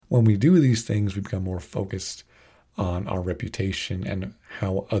when we do these things, we become more focused on our reputation and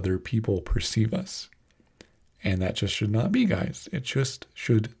how other people perceive us. And that just should not be, guys. It just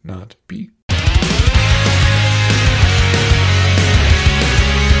should not be.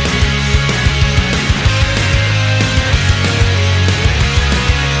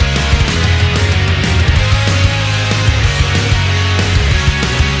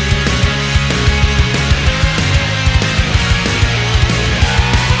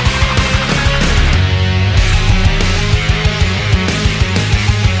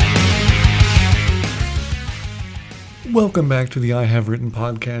 Welcome back to the I Have Written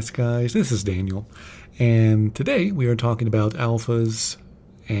podcast, guys. This is Daniel, and today we are talking about alphas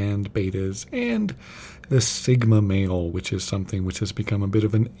and betas and the sigma male, which is something which has become a bit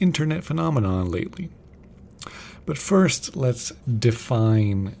of an internet phenomenon lately. But first, let's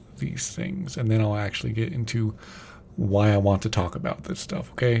define these things, and then I'll actually get into why I want to talk about this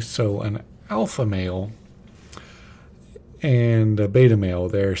stuff, okay? So an alpha male and a beta male,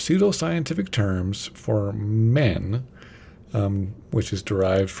 they're pseudoscientific terms for men, which is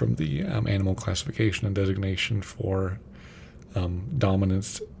derived from the animal classification and designation for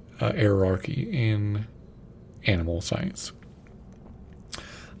dominance hierarchy in animal science.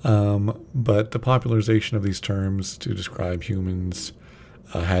 But the popularization of these terms to describe humans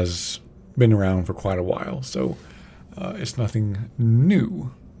has been around for quite a while, so it's nothing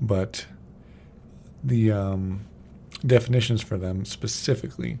new, but the definitions for them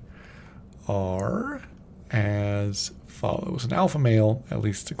specifically are as follows. An alpha male, at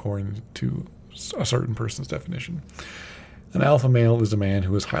least according to a certain person's definition, an alpha male is a man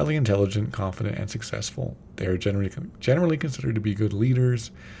who is highly intelligent, confident, and successful. They are generally considered to be good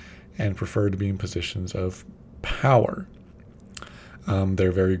leaders and prefer to be in positions of power.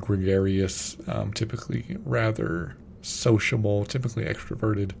 They're very gregarious, typically rather sociable, typically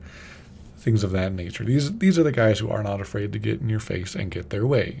extroverted, things of that nature. These are the guys who are not afraid to get in your face and get their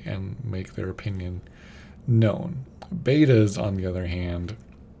way and make their opinion known. Betas, on the other hand,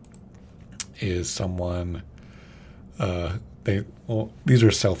 is someone, these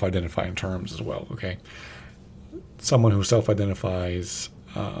are self-identifying terms as well, okay? Someone who self-identifies,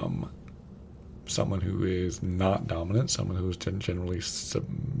 someone who is not dominant, someone who is generally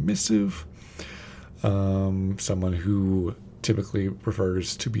submissive, someone who typically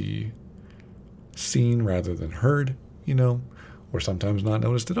prefers to be seen rather than heard, or sometimes not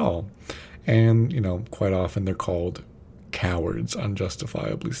noticed at all. And, quite often they're called cowards,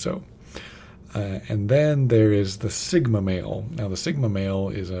 unjustifiably so. And then there is the sigma male. Now, the sigma male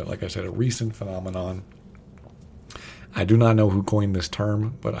is, like I said, a recent phenomenon. I do not know who coined this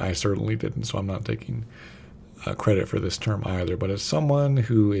term, but I certainly didn't, so I'm not taking credit for this term either. But it's someone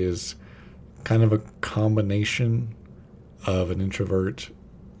who is kind of a combination of an introvert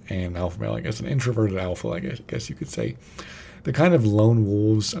and alpha male, I guess, an introverted alpha, I guess you could say. The kind of lone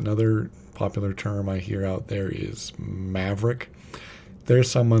wolves, another popular term I hear out there is maverick.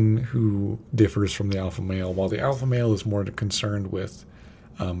 There's someone who differs from the alpha male. While the alpha male is more concerned with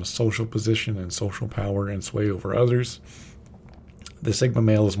social position and social power and sway over others, the sigma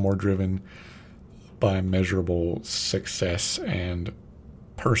male is more driven by measurable success and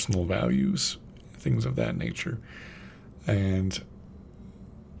personal values, things of that nature. And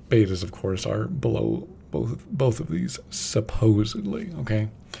betas, of course, are below both of these, supposedly, okay?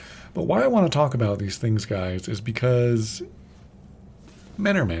 But why I want to talk about these things, guys, is because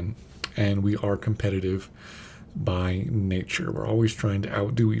men are men, and we are competitive by nature. We're always trying to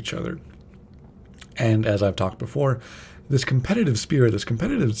outdo each other. And as I've talked before, this competitive spirit, this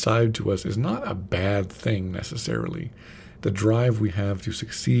competitive side to us is not a bad thing necessarily. The drive we have to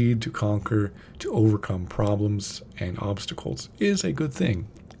succeed, to conquer, to overcome problems and obstacles is a good thing.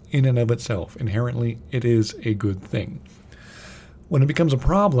 In and of itself, inherently, it is a good thing. When it becomes a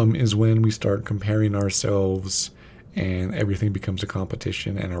problem is when we start comparing ourselves and everything becomes a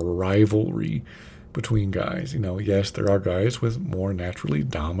competition and a rivalry between guys. Yes, there are guys with more naturally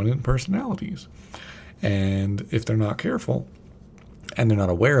dominant personalities. And if they're not careful and they're not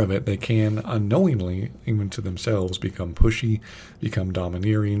aware of it, they can unknowingly, even to themselves, become pushy, become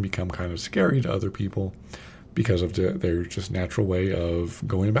domineering, become kind of scary to other people, because of their just natural way of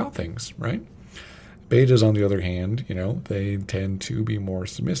going about things, right? Betas, on the other hand, they tend to be more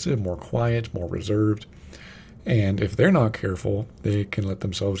submissive, more quiet, more reserved. And if they're not careful, they can let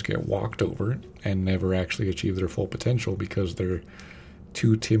themselves get walked over and never actually achieve their full potential because they're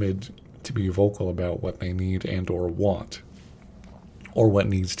too timid to be vocal about what they need and or want, or what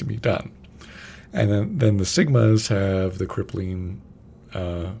needs to be done. And then the sigmas have the crippling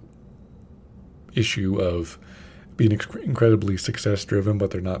issue of being incredibly success driven,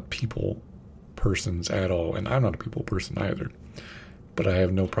 but they're not people persons at all. And I'm not a people person either. But I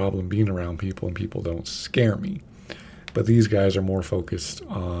have no problem being around people, and people don't scare me. But these guys are more focused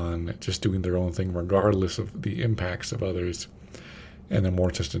on just doing their own thing regardless of the impacts of others. And they're more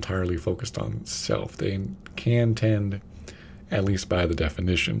just entirely focused on self. They can tend, at least by the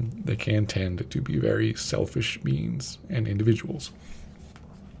definition, they can tend to be very selfish beings and individuals.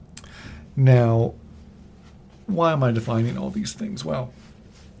 Now, why am I defining all these things? Well,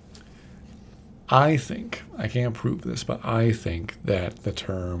 I think, I can't prove this, but I think that the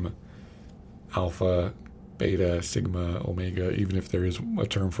term alpha, beta, sigma, omega, even if there is a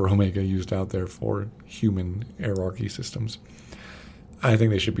term for omega used out there for human hierarchy systems, I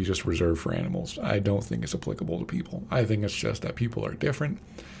think they should be just reserved for animals. I don't think it's applicable to people. I think it's just that people are different.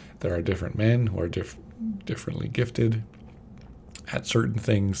 There are different men who are differently gifted at certain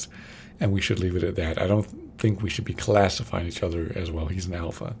things, and we should leave it at that. I don't think we should be classifying each other as, well, he's an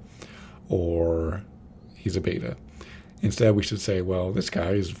alpha or he's a beta. Instead, we should say, well, this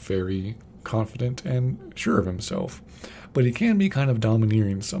guy is very confident and sure of himself, but he can be kind of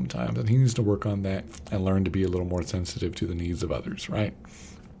domineering sometimes, and he needs to work on that and learn to be a little more sensitive to the needs of others, right?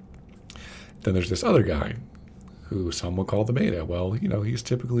 Then there's this other guy who some would call the beta. Well, he's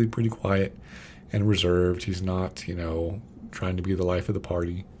typically pretty quiet and reserved. He's not, trying to be the life of the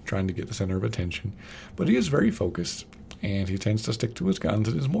party, trying to get the center of attention, but he is very focused, and he tends to stick to his guns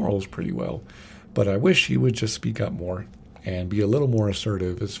and his morals pretty well. But I wish he would just speak up more and be a little more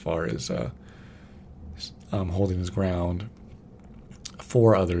assertive as far as holding his ground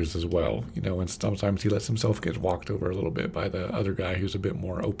for others as well. And sometimes he lets himself get walked over a little bit by the other guy who's a bit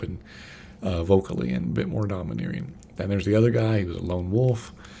more open vocally and a bit more domineering. Then there's the other guy who's a lone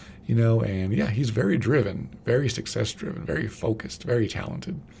wolf, and yeah, he's very driven, very success driven, very focused, very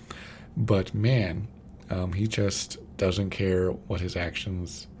talented. But man, he just doesn't care what his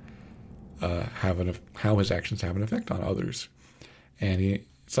actions how his actions have an effect on others. And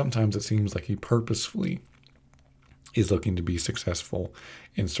sometimes it seems like he purposefully is looking to be successful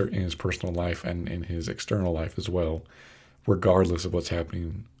in his personal life and in his external life as well, regardless of what's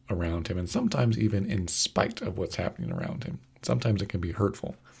happening around him, and sometimes even in spite of what's happening around him. Sometimes it can be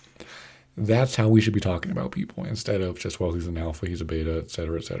hurtful. That's how we should be talking about people, instead of just, well, he's an alpha, he's a beta,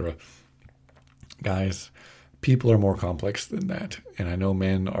 etc., etc. Guys, people are more complex than that, and I know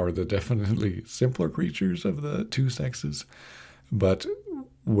men are the definitely simpler creatures of the two sexes, but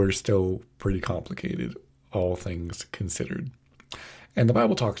we're still pretty complicated, all things considered. And the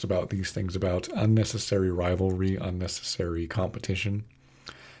Bible talks about these things, about unnecessary rivalry, unnecessary competition.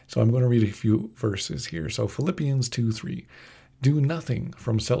 So I'm going to read a few verses here. So Philippians 2:3, do nothing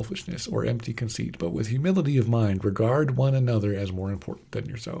from selfishness or empty conceit, but with humility of mind regard one another as more important than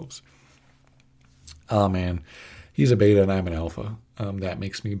yourselves. Oh man, he's a beta and I'm an alpha. That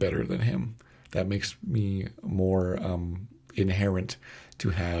makes me better than him. That makes me more inherent to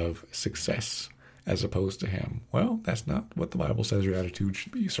have success as opposed to him. Well, that's not what the Bible says your attitude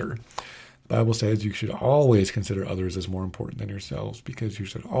should be, sir. The Bible says you should always consider others as more important than yourselves, because you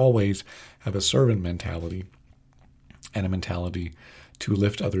should always have a servant mentality and a mentality to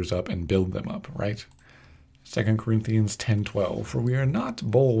lift others up and build them up, right? 2 Corinthians 10:12, for we are not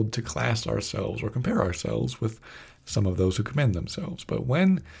bold to class ourselves or compare ourselves with some of those who commend themselves, but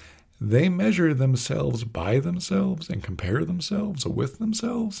when they measure themselves by themselves and compare themselves with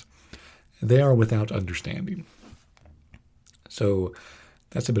themselves, they are without understanding. So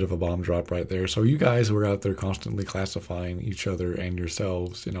that's a bit of a bomb drop right there. So you guys who are out there constantly classifying each other and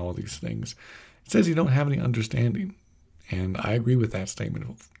yourselves in all these things, it says you don't have any understanding. And I agree with that statement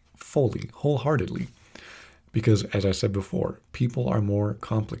fully, wholeheartedly. Because as I said before, people are more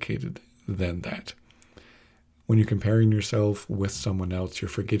complicated than that. When you're comparing yourself with someone else, you're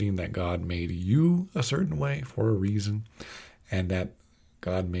forgetting that God made you a certain way for a reason, and that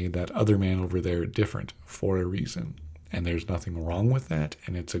God made that other man over there different for a reason. And there's nothing wrong with that,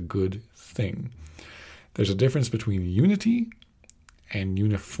 and it's a good thing. There's a difference between unity and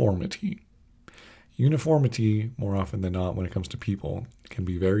uniformity. Uniformity, more often than not, when it comes to people, can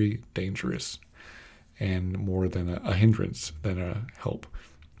be very dangerous and more than a hindrance than a help.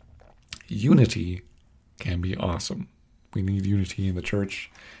 Unity can be awesome. We need unity in the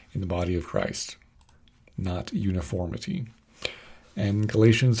church, in the body of Christ, not uniformity. And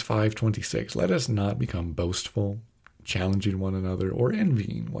Galatians 5:26, let us not become boastful, challenging one another, or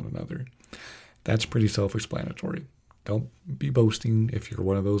envying one another. That's pretty self-explanatory. Don't be boasting if you're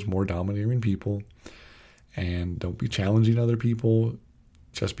one of those more domineering people, and don't be challenging other people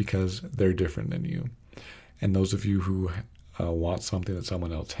just because they're different than you. And those of you who want something that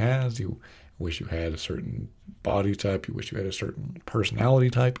someone else has, you wish you had a certain body type. You wish you had a certain personality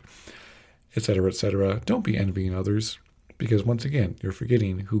type, etc., etc. Don't be envying others, because once again, you're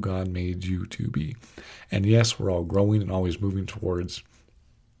forgetting who God made you to be. And yes, we're all growing and always moving towards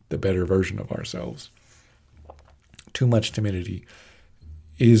the better version of ourselves. Too much timidity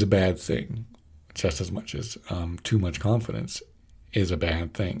is a bad thing, just as much as too much confidence is a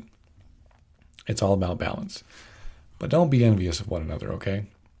bad thing. It's all about balance. But don't be envious of one another, okay?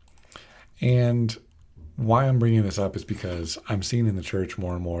 And why I'm bringing this up is because I'm seeing in the church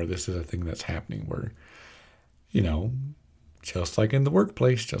more and more this is a thing that's happening where, just like in the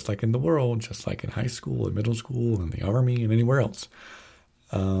workplace, just like in the world, just like in high school and middle school and the army and anywhere else,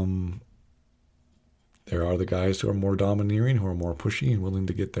 there are the guys who are more domineering, who are more pushy and willing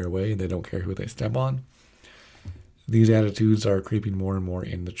to get their way, and they don't care who they step on. These attitudes are creeping more and more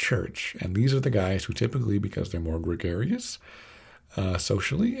in the church. And these are the guys who typically, because they're more gregarious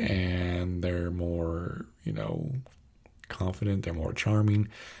socially, and they're more, confident, they're more charming,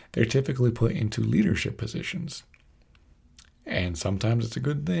 they're typically put into leadership positions. And sometimes it's a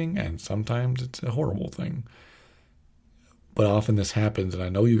good thing, and sometimes it's a horrible thing. But often this happens, and I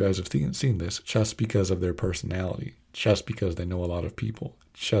know you guys have seen this, just because of their personality, just because they know a lot of people,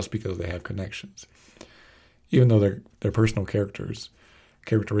 just because they have connections. Even though their personal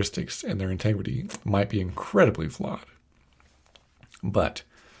characteristics, and their integrity might be incredibly flawed. But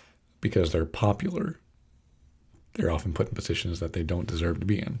because they're popular, they're often put in positions that they don't deserve to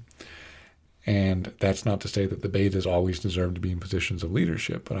be in. And that's not to say that the betas always deserve to be in positions of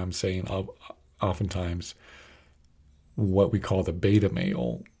leadership, but I'm saying oftentimes what we call the beta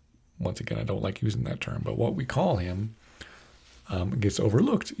male, once again, I don't like using that term, but what we call him gets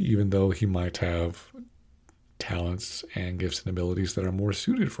overlooked, even though he might have talents and gifts and abilities that are more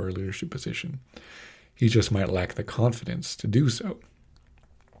suited for a leadership position. He just might lack the confidence to do so.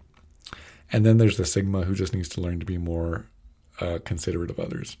 And then there's the Sigma who just needs to learn to be more considerate of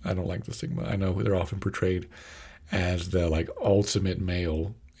others. I don't like the Sigma. I know they're often portrayed as the ultimate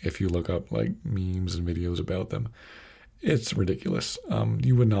male. If you look up memes and videos about them, it's ridiculous.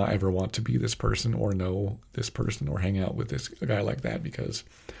 You would not ever want to be this person or know this person or hang out with a guy like that, because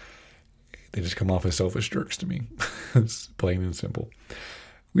they just come off as selfish jerks to me. It's plain and simple.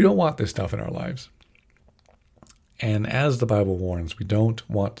 We don't want this stuff in our lives. And as the Bible warns, we don't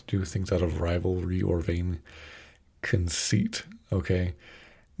want to do things out of rivalry or vain conceit, okay?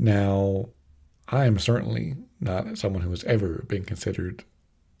 Now, I am certainly not someone who has ever been considered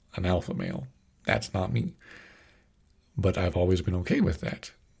an alpha male. That's not me. But I've always been okay with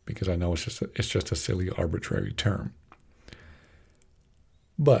that, because I know it's just a silly, arbitrary term.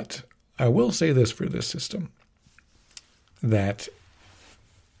 But I will say this for this system, that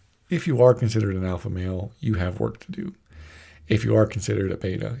if you are considered an alpha male, you have work to do. If you are considered a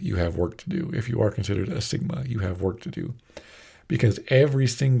beta, you have work to do. If you are considered a sigma, you have work to do. Because every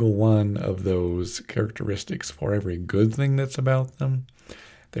single one of those characteristics, for every good thing that's about them,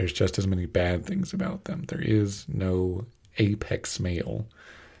 there's just as many bad things about them. There is no apex male.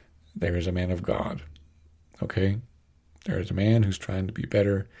 There is a man of God. Okay? There is a man who's trying to be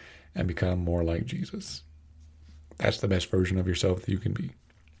better and become more like Jesus. That's the best version of yourself that you can be.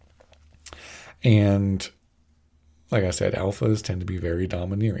 And like I said, alphas tend to be very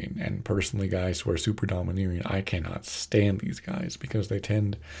domineering. And personally, guys who are super domineering, I cannot stand these guys, because they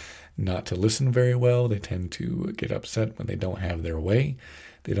tend not to listen very well. They tend to get upset when they don't have their way.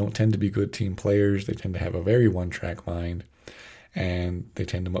 They don't tend to be good team players. They tend to have a very one-track mind. And they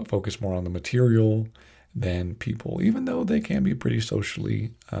tend to focus more on the material than people, even though they can be pretty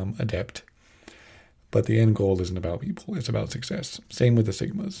socially adept. But the end goal isn't about people. It's about success. Same with the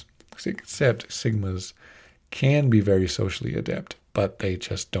Sigmas. Except Sigmas can be very socially adept, but they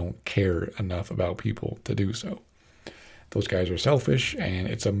just don't care enough about people to do so. Those guys are selfish, and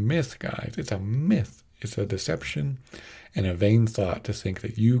it's a myth, guys. It's a myth. It's a deception and a vain thought to think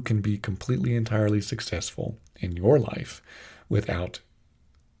that you can be completely, entirely successful in your life without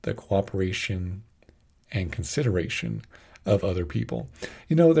the cooperation and consideration of other people.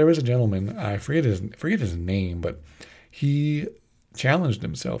 There was a gentleman, I forget his name, but he challenged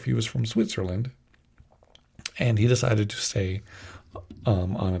himself. He was from Switzerland, and he decided to stay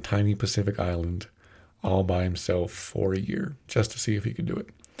on a tiny Pacific island all by himself for a year, just to see if he could do it.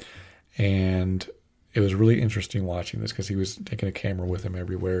 And it was really interesting watching this, because he was taking a camera with him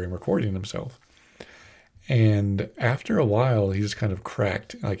everywhere and recording himself. And after a while, he just kind of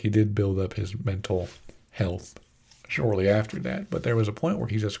cracked. He did build up his mental health shortly after that. But there was a point where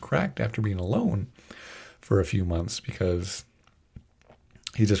he just cracked after being alone for a few months, because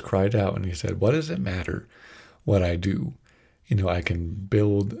he just cried out and he said, "What does it matter what I do? I can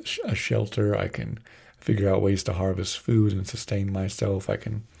build a shelter. I can figure out ways to harvest food and sustain myself. I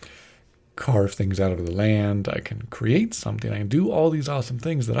can carve things out of the land. I can create something. I can do all these awesome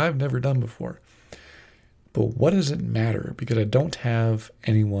things that I've never done before. But what does it matter? Because I don't have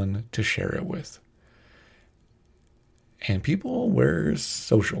anyone to share it with. And people, we're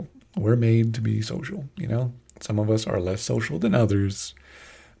social. We're made to be social, Some of us are less social than others.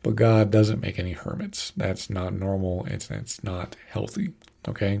 But God doesn't make any hermits. That's not normal. It's not healthy,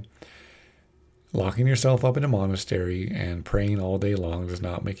 okay? Locking yourself up in a monastery and praying all day long does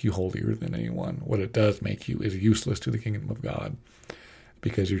not make you holier than anyone. What it does make you is useless to the kingdom of God,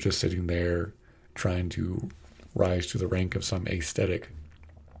 because you're just sitting there trying to rise to the rank of some aesthetic.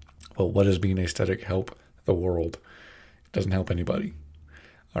 Well, what does being aesthetic help the world? It doesn't help anybody,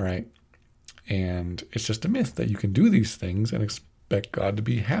 all right? And it's just a myth that you can do these things and expect God to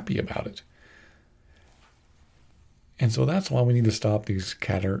be happy about it. And so that's why we need to stop these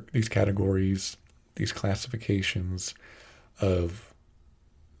categories, these classifications of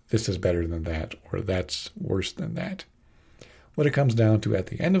this is better than that, or that's worse than that. What it comes down to at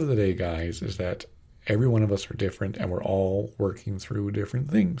the end of the day, guys, is that every one of us are different, and we're all working through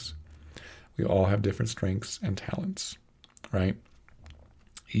different things. We all have different strengths and talents, right?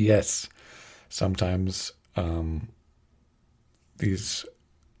 Yes, sometimes these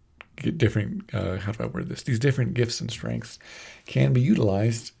different, how do I word this? These different gifts and strengths can be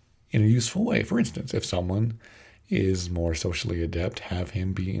utilized in a useful way. For instance, if someone is more socially adept, have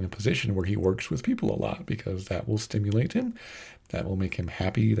him be in a position where he works with people a lot, because that will stimulate him. That will make him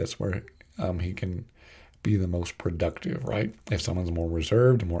happy. That's where he can be the most productive, right? If someone's more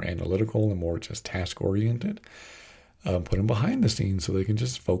reserved, more analytical, and more just task-oriented, put them behind the scenes so they can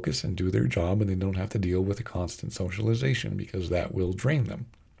just focus and do their job, and they don't have to deal with the constant socialization, because that will drain them.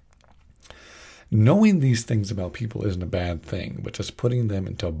 Knowing these things about people isn't a bad thing, but just putting them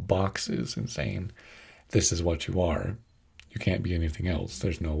into boxes and saying, this is what you are, you can't be anything else,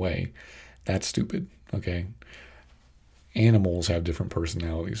 there's no way, that's stupid, okay? Animals have different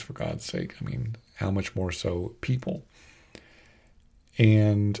personalities, for God's sake. I mean, how much more so people?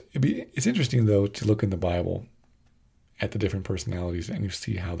 And it's interesting, though, to look in the Bible at the different personalities and you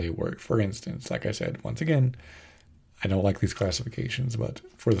see how they work. For instance, like I said, once again, I don't like these classifications, but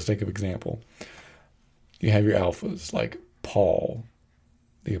for the sake of example, you have your alphas, like Paul,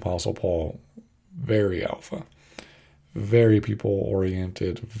 the Apostle Paul, very alpha, very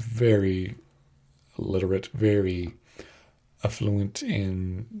people-oriented, very literate, very affluent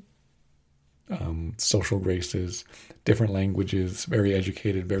in social graces, different languages, very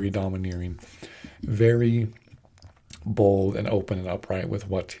educated, very domineering, very bold and open and upright with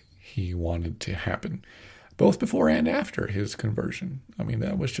what he wanted to happen, both before and after his conversion. I mean,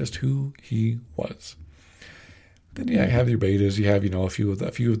 that was just who he was. Then you have your betas. You have, a few of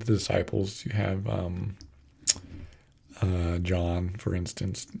the disciples. You have John, for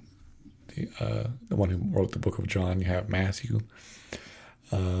instance, the one who wrote the book of John. You have Matthew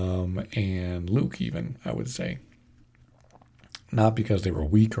and Luke, even, I would say. Not because they were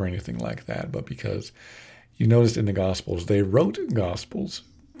weak or anything like that, but because you noticed in the Gospels, they wrote Gospels,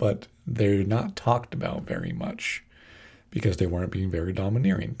 but they're not talked about very much because they weren't being very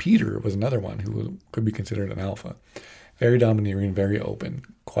domineering. Peter was another one who could be considered an alpha. Very domineering, very open.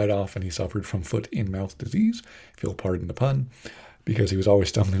 Quite often he suffered from foot-in-mouth disease, if you'll pardon the pun, because he was always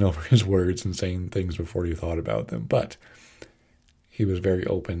stumbling over his words and saying things before he thought about them. But he was very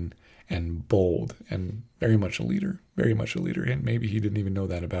open and bold and very much a leader, and maybe he didn't even know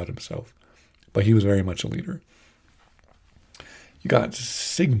that about himself. But he was very much a leader. You got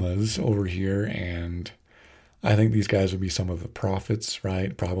Sigmas over here, and I think these guys would be some of the prophets,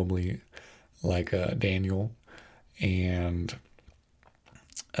 right? Probably like Daniel and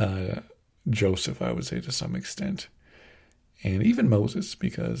Joseph, I would say, to some extent. And even Moses,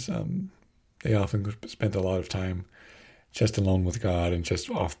 because they often spent a lot of time just alone with God and just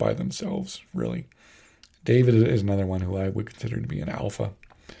off by themselves, really. David is another one who I would consider to be an alpha,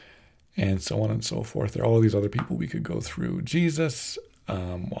 and so on and so forth. There are all these other people we could go through. Jesus,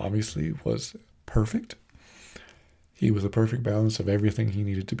 obviously, was perfect. He was a perfect balance of everything he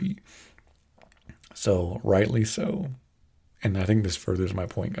needed to be. So, rightly so. And I think this furthers my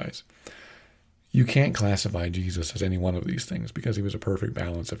point, guys. You can't classify Jesus as any one of these things because he was a perfect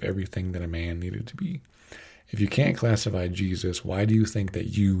balance of everything that a man needed to be. If you can't classify Jesus, why do you think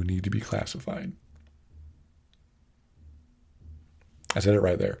that you need to be classified? I said it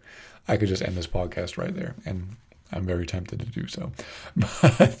right there. I could just end this podcast right there, and I'm very tempted to do so.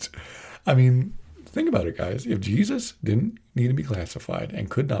 But, I mean, think about it, guys. If Jesus didn't need to be classified and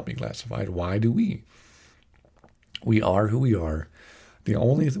could not be classified, why do we? We are who we are. The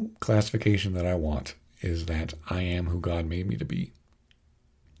only classification that I want is that I am who God made me to be.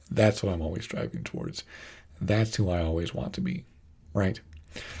 That's what I'm always striving towards. That's who I always want to be, right?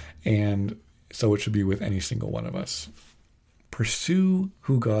 And so it should be with any single one of us. Pursue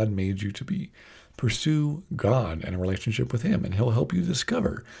who God made you to be. Pursue God and a relationship with Him, and He'll help you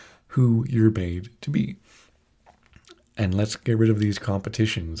discover who you're made to be. And let's get rid of these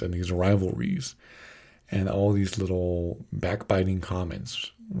competitions and these rivalries and all these little backbiting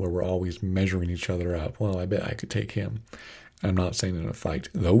comments where we're always measuring each other up. Well, I bet I could take him. I'm not saying in a fight,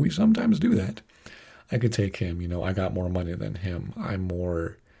 though we sometimes do that. I could take him. I got more money than him. I'm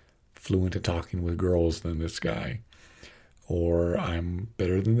more fluent at talking with girls than this guy. Or I'm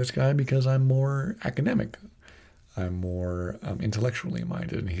better than this guy because I'm more academic. I'm more intellectually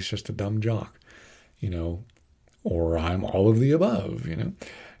minded, and he's just a dumb jock. Or I'm all of the above,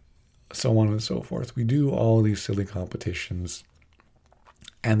 so on and so forth. We do all these silly competitions,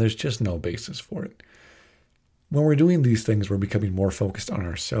 and there's just no basis for it. When we're doing these things, we're becoming more focused on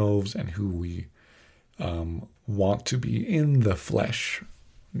ourselves and who we want to be in the flesh,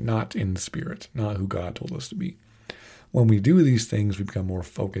 not in the spirit, not who God told us to be. When we do these things, we become more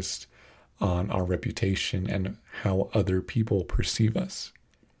focused on our reputation and how other people perceive us.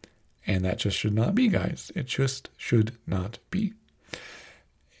 And that just should not be, guys. It just should not be.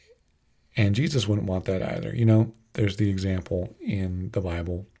 And Jesus wouldn't want that either. There's the example in the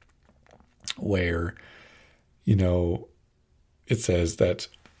Bible where, it says that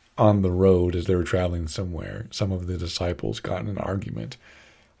on the road as they were traveling somewhere, some of the disciples got in an argument,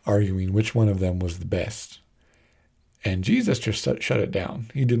 arguing which one of them was the best. And Jesus just shut it down.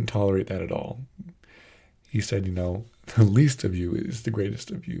 He didn't tolerate that at all. He said, the least of you is the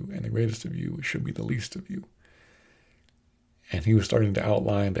greatest of you, and the greatest of you should be the least of you. And he was starting to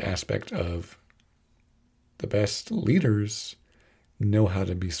outline the aspect of the best leaders know how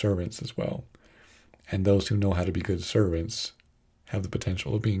to be servants as well. And those who know how to be good servants have the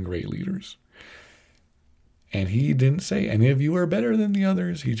potential of being great leaders. And he didn't say any of you are better than the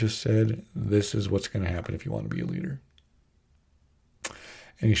others. He just said, this is what's going to happen if you want to be a leader.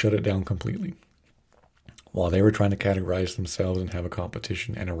 And he shut it down completely. While they were trying to categorize themselves and have a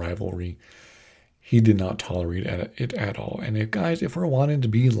competition and a rivalry, he did not tolerate it at all. And if we're wanting to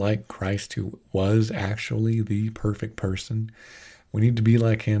be like Christ, who was actually the perfect person, we need to be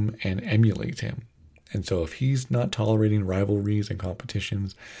like him and emulate him. And so if he's not tolerating rivalries and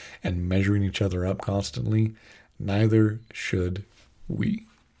competitions and measuring each other up constantly, neither should we.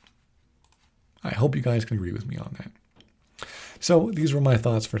 I hope you guys can agree with me on that. So these were my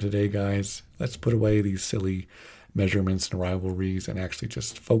thoughts for today, guys. Let's put away these silly measurements and rivalries and actually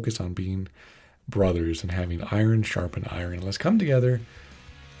just focus on being brothers and having iron sharpen iron. Let's come together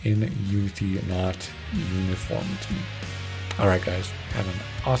in unity, not uniformity. All right, guys, have an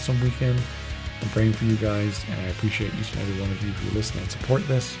awesome weekend. I'm praying for you guys, and I appreciate each and every one of you who listen and support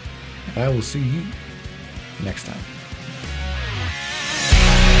this. And I will see you next time.